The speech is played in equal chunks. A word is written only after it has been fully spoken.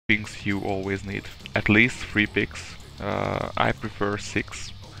pings you always need. At least 3 picks. I prefer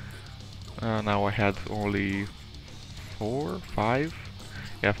 6. Now I had only 4, 5.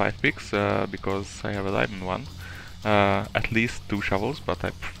 Yeah, 5 picks because I have a diamond one. At least 2 shovels, but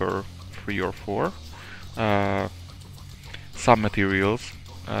I prefer 3 or 4. Some materials.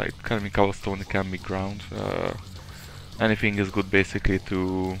 It can be cobblestone, it can be ground. Anything is good basically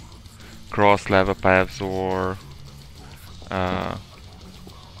to cross lava paths or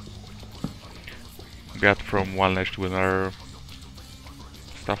get from one ledge to another,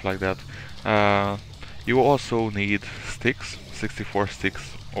 stuff like that. You also need sticks, 64 sticks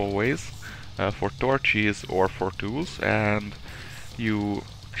always, for torches or for tools, and you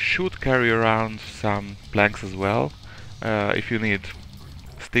should carry around some planks as well. If you need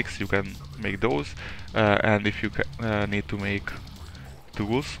sticks, you can make those, and if you need to make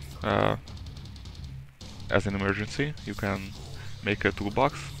tools as an emergency, you can make a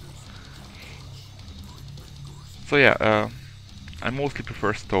toolbox. So yeah, I mostly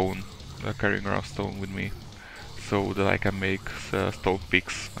prefer stone, carrying around stone with me, so that I can make stone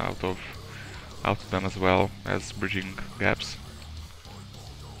picks out of them as well as bridging gaps.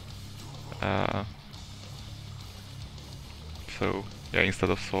 So yeah, instead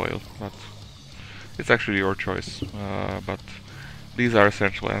of soil, but it's actually your choice. But these are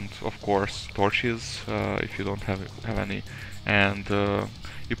essential, and of course torches if you don't have any, and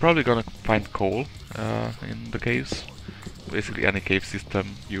you're probably gonna find coal in the caves. Basically any cave system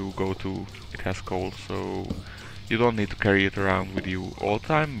you go to, it has coal, so you don't need to carry it around with you all the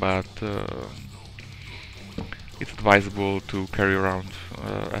time, but it's advisable to carry around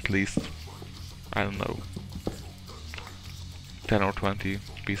at least, I don't know, 10 or 20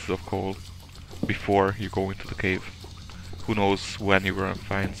 pieces of coal before you go into the cave. Who knows when you're gonna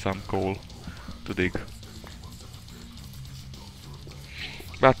find some coal to dig.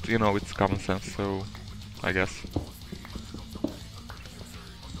 But you know, it's common sense, so I guess.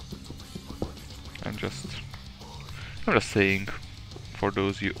 I'm just saying, for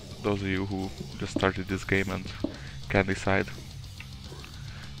those of you who just started this game and can't decide.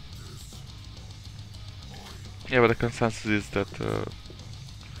 Yeah, but the consensus is that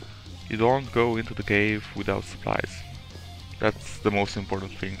you don't go into the cave without supplies. That's the most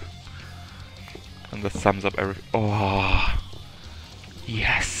important thing, and that sums up everything. Oh,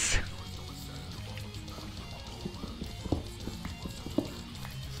 yes.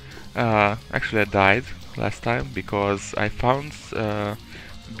 Actually I died last time because I found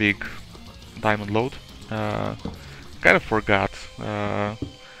big diamond load. Kind of forgot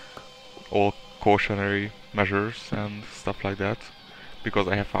all cautionary measures and stuff like that, because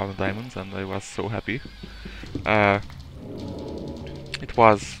I have found the diamonds and I was so happy. It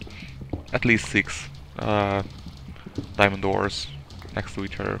was at least 6 diamond ores next to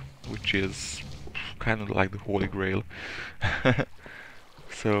each other, which is kind of like the holy grail.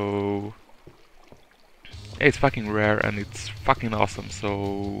 So it's fucking rare and it's fucking awesome.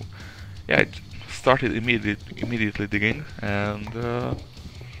 So yeah, I started immediately digging, and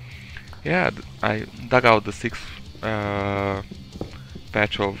yeah, I dug out the 6th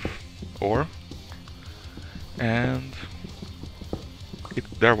patch of ore, and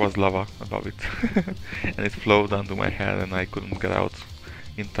there was lava above it, and it flowed onto my head, and I couldn't get out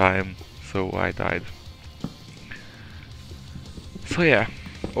in time, so I died. So yeah,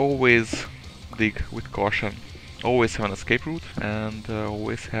 always dig with caution, always have an escape route, and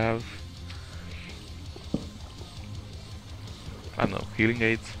always have, I don't know, healing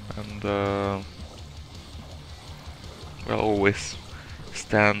aids, and well, always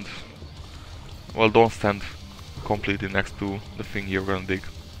stand, well, don't stand completely next to the thing you're gonna dig.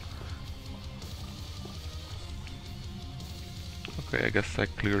 Okay, I guess I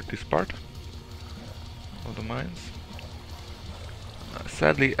cleared this part of the mines.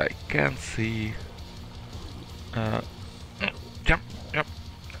 Sadly, I can't see. Jump, jump.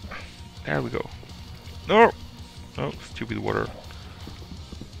 There we go. No, no, stupid water.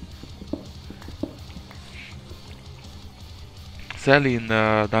 Sadly, in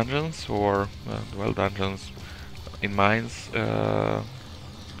dungeons or well, dungeons in mines,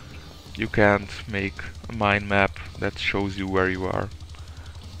 you can't make a mine map that shows you where you are.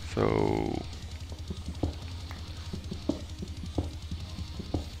 So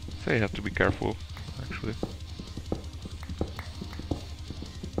you have to be careful, actually.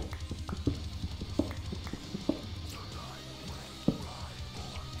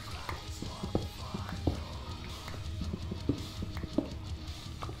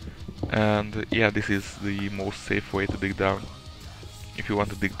 And yeah, this is the most safe way to dig down, if you want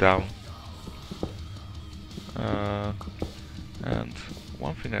to dig down. And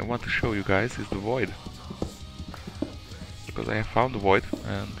one thing I want to show you guys is the void. Because I have found the void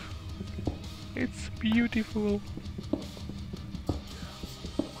and it's beautiful.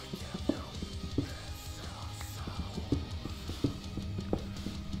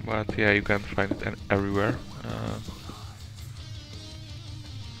 But yeah, you can find it everywhere.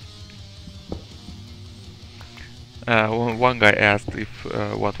 One guy asked if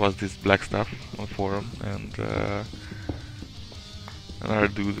what was this black stuff on the forum, and another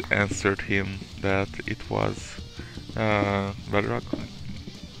dude answered him that it was bedrock.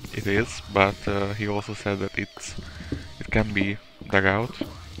 It is, but he also said that it can be dug out,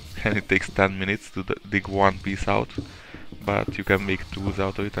 and it takes 10 minutes to dig one piece out, but you can make tools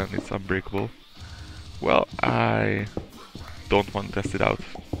out of it and it's unbreakable. Well, I don't want to test it out.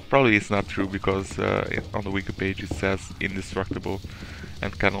 Probably it's not true because on the wiki page it says indestructible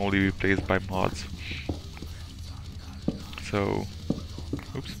and can only be replaced by mods. So,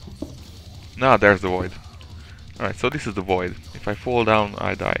 oops. Now there's the void. Alright, so this is the void. If I fall down,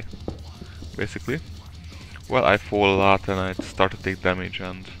 I die, basically. Well, I fall a lot and I start to take damage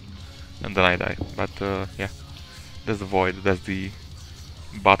and then I die. But yeah, that's the void. That's the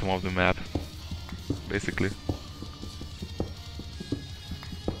bottom of the map, basically.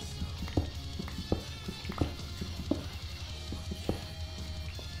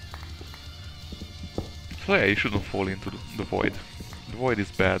 So yeah, you shouldn't fall into the void. The void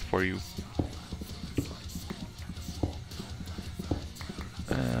is bad for you.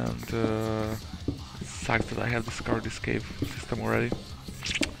 And it sucks that I have discovered this cave system already.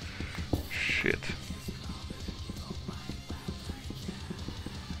 Shit.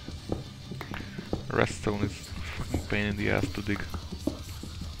 Redstone is a fucking pain in the ass to dig.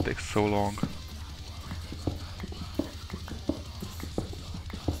 It takes so long.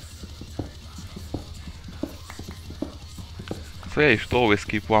 So yeah, you should always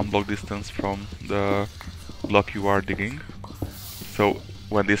keep one block distance from the block you are digging. So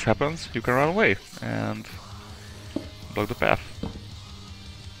when this happens, you can run away and block the path.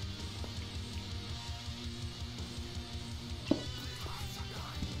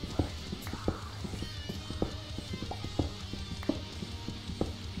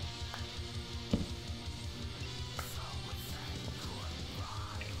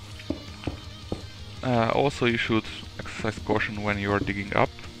 Also, you should exercise caution when you are digging up,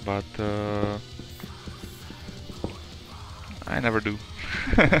 but I never do.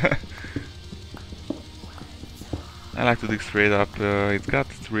 I like to dig straight up. It's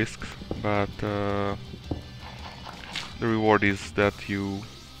got its risks, but the reward is that you...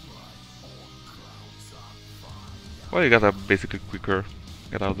 well, you gotta basically quicker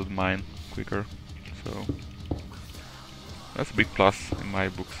get out of the mine quicker, so that's a big plus in my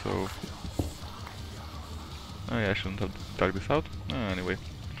book. So oh yeah, I shouldn't have dug this out. Anyway,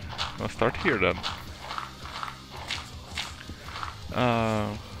 I'll start here then.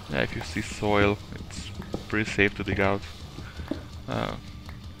 Yeah, if you see soil, it's pretty safe to dig out.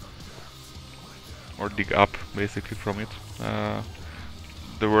 Or dig up, basically, from it.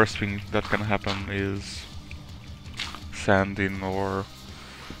 The worst thing that can happen is sanding or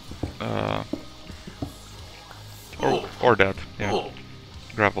that, yeah,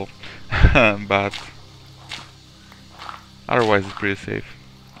 gravel. But otherwise it's pretty safe.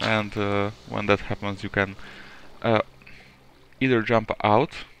 And when that happens, you can either jump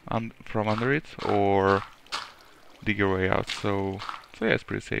out from under it or dig your way out. So yeah, it's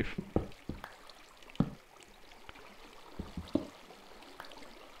pretty safe.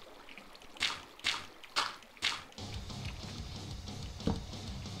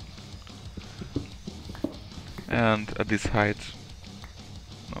 And at this height,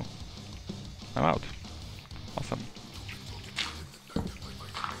 no, I'm out. Awesome.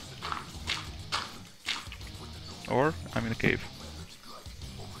 Or I'm in a cave.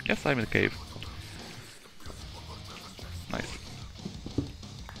 Yes, I'm in a cave. Nice.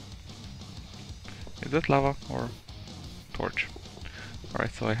 Is that lava or torch?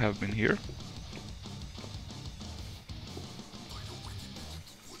 Alright, so I have been here.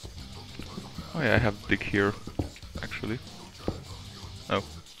 Oh yeah, I have to dig here, actually. Oh,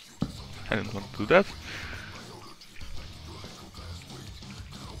 I didn't want to do that.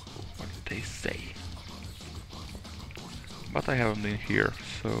 What did they say? But I haven't been here,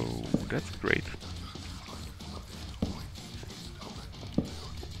 so that's great.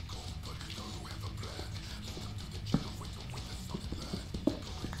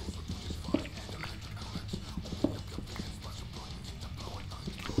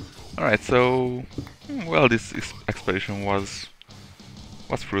 Alright, so well, this expedition was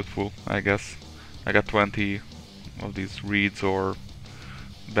fruitful, I guess. I got 20 of these reeds or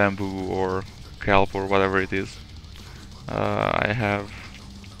bamboo or kelp or whatever it is. I have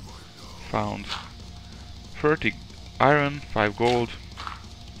found 30 iron, 5 gold.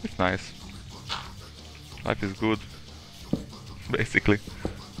 It's nice. Life is good, basically.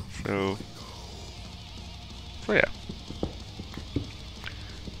 So yeah.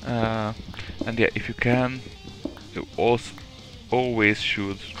 And yeah, if you can, you also always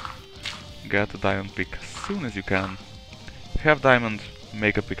should get a diamond pick as soon as you can. If you have diamond,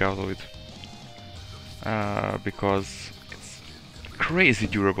 make a pick out of it. Because it's crazy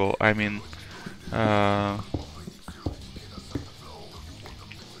durable. I mean,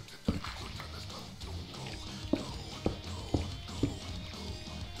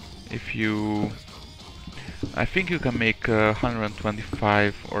 if you, I think you can make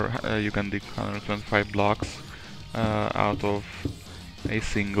 125, or you can dig 125 blocks out of a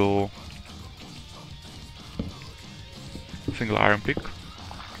single iron pick.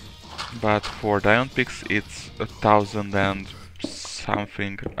 But for diamond picks, it's 1,000 and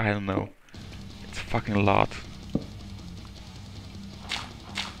something. I don't know. It's fucking a lot.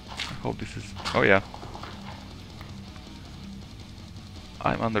 I hope this is. Oh yeah.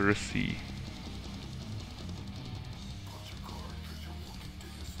 I'm under the sea.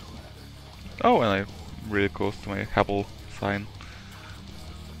 Oh, and I'm really close to my Hubble sign.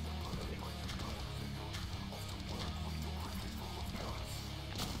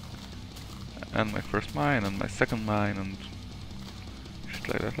 And my first mine, and my second mine, and shit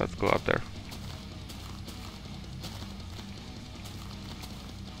like that. Let's go up there.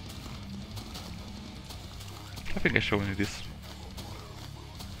 I think I showed you this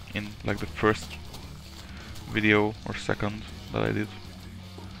in like the first video or second that I did.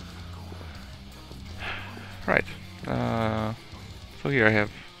 Right. So here I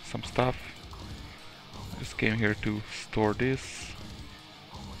have some stuff. I just came here to store this.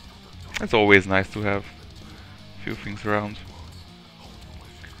 It's always nice to have a few things around.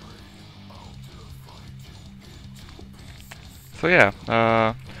 So yeah,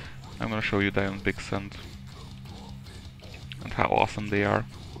 I'm gonna show you diamond picks and how awesome they are.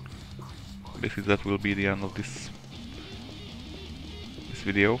 Basically, that will be the end of this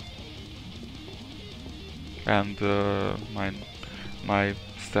video. And my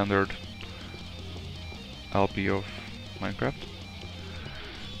standard LP of Minecraft.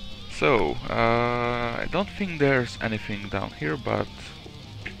 So, I don't think there's anything down here, but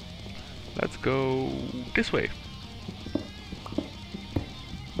let's go this way.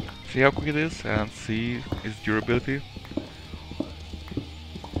 See how quick it is and see its durability.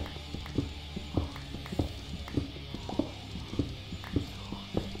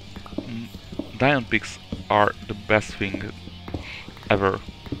 Diamond picks are the best thing ever.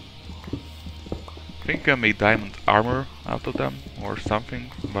 I think you can make diamond armor out of them or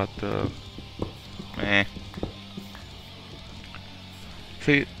something, but meh.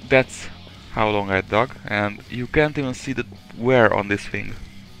 See, that's how long I dug, and you can't even see the wear on this thing.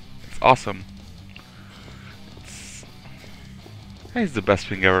 It's awesome. It's the best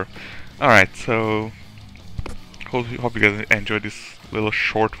thing ever. Alright, so hope you guys enjoyed this little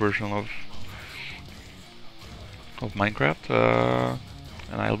short version of Minecraft,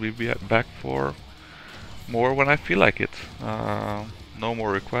 and I'll be back for more when I feel like it. No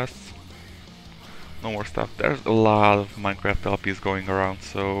more requests, no more stuff. There's a lot of Minecraft LPs going around,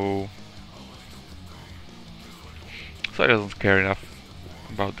 so I don't care enough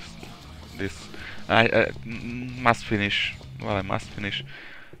about this. I must finish. Well, I must finish.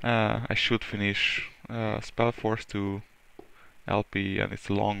 I should finish Spellforce 2 LP, and it's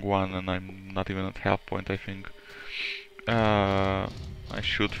a long one, and I'm not even at half point, I think. I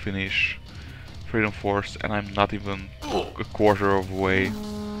should finish Freedom Force, and I'm not even a quarter of the way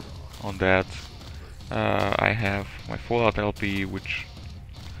on that. I have my Fallout LP, which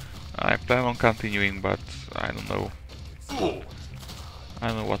I plan on continuing, but I don't know. I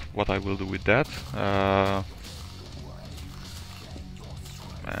don't know what I will do with that.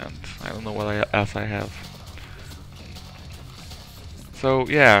 And I don't know what else I have. So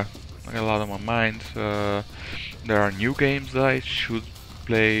yeah, I got a lot on my mind. There are new games that I should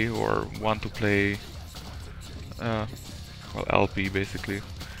play or want to play. Well, LP basically.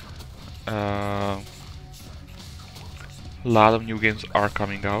 A lot of new games are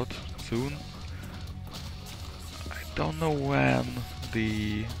coming out soon. I don't know when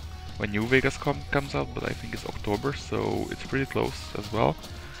New Vegas comes out, but I think it's October, so it's pretty close as well.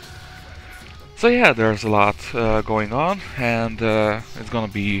 So yeah, there's a lot going on, and it's gonna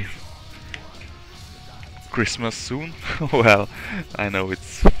be Christmas soon. Well, I know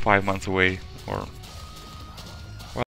it's 5 months away, or